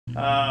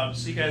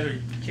So you guys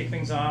are kick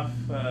things off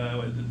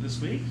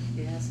this week.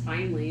 Yes,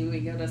 finally. We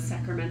go to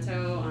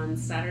Sacramento on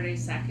Saturday,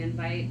 Sac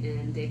Invite,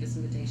 and Davis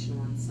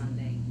Invitational on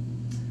Sunday.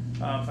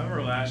 If I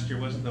remember last year,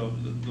 wasn't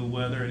the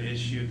weather an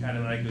issue? Kind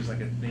of like it was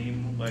like a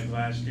theme like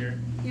last year.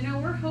 You know,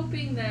 we're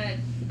hoping that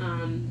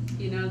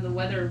the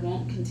weather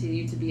won't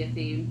continue to be a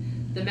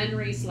theme. The men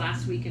race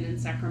last weekend in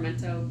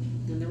Sacramento,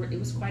 and it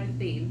was quite a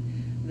theme.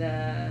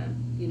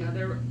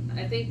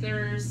 I think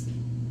there's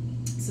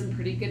some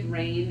pretty good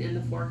rain in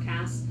the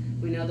forecast.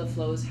 We know the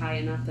flow is high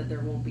enough that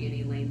there won't be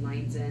any lane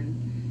lines in.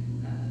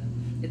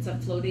 It's a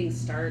floating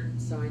start,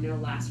 so I know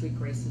last week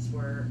races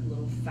were a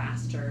little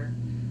faster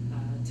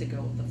to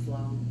go with the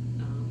flow.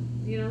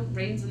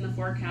 Rain's in the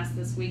forecast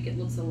this week. It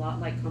looks a lot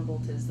like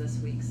Humboldt is this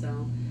week,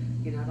 so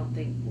I don't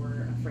think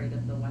we're afraid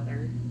of the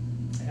weather.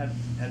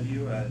 Have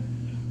you?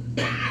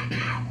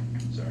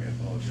 Sorry, I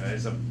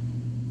apologize.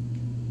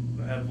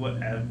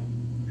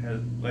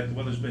 Like the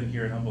weather's been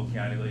here in Humboldt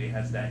County lately,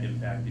 has that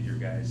impacted your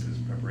guys'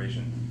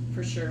 preparation?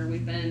 For sure.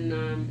 We've been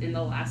in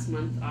the last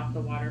month off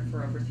the water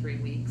for over 3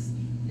 weeks,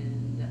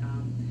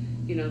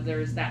 and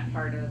there's that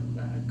part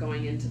of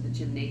going into the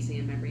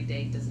gymnasium every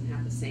day doesn't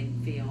have the same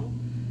feel,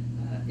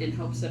 in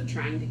hopes of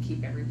trying to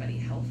keep everybody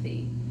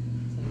healthy.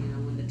 So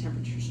when the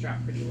temperatures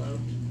drop pretty low,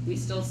 we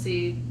still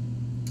see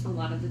a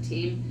lot of the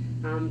team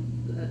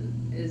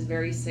is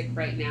very sick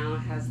right now,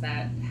 has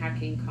that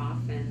hacking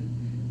cough, and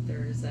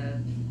there's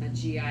a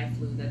GI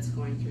flu that's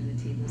going through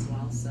the team as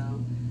well. So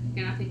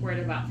I think we're at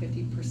about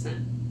 50%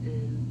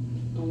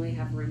 and only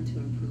have room to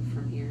improve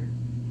from here.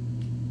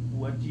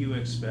 What do you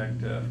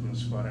expect from the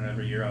squad? And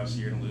every year,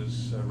 obviously, you're going to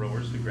lose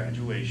rowers to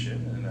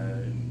graduation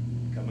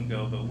and come and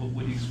go. But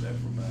what do you expect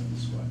from the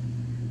squad?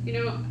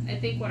 I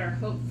think what our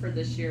hope for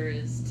this year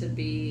is to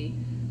be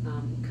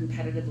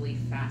competitively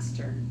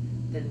faster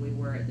than we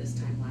were at this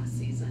time last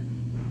season.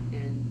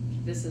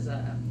 And this is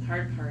a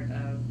hard part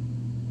of,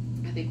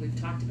 I think we've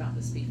talked about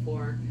this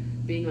before,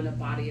 being on a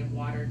body of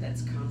water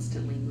that's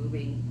constantly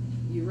moving.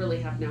 You really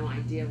have no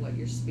idea what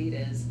your speed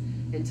is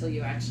until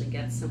you actually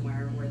get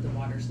somewhere where the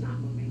water's not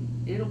moving.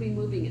 It'll be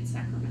moving at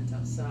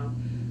Sacramento, so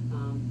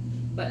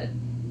but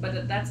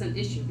that's an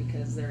issue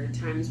because there are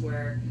times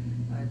where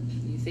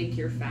you think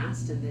you're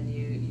fast and then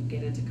you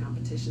get into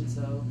competition.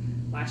 So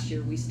last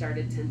year we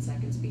started 10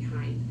 seconds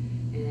behind,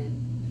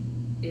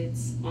 and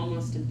it's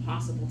almost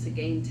impossible to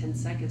gain 10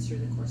 seconds through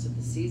the course of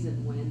the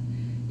season when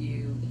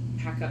you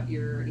pack up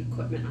your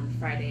equipment on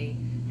Friday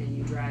and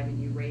you drive and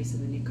you race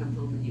and then you come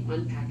home and you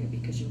unpack it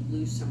because you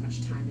lose so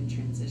much time in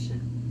transition.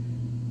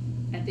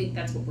 I think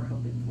that's what we're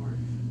hoping for.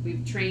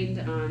 We've trained,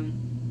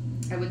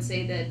 I would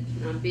say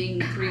that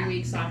being 3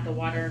 weeks off the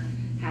water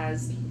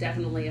has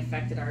definitely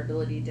affected our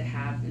ability to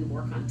have and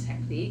work on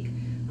technique,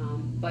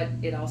 but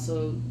it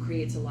also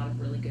creates a lot of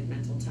really good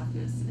mental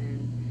toughness,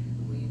 and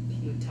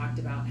we've talked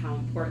about how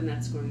important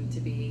that's going to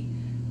be.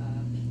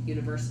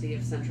 University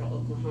of Central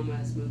Oklahoma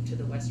has moved to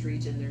the West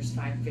region. There's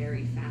 5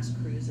 very fast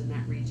crews in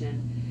that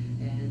region,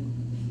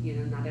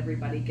 and not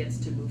everybody gets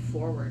to move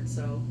forward.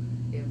 So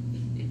if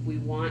we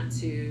want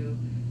to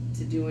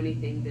do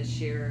anything this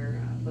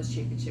year, post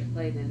championship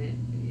play, then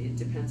it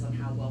depends on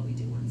how well we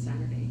do on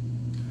Saturday.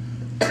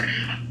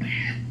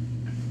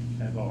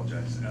 I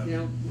apologize.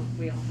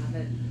 We all have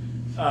it.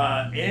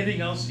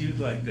 Anything else you'd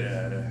like to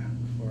add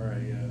before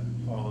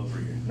I fall over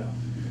here?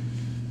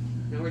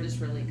 No, we're just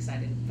really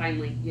excited.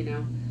 Finally,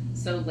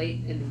 so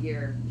late in the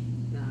year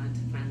to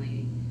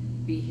finally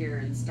be here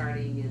and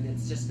starting, and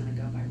it's just going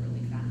to go by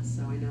really fast.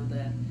 So I know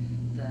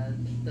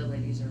the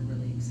ladies are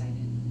really excited.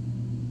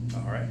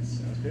 All right,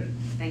 sounds good.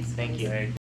 Thanks. Thank you.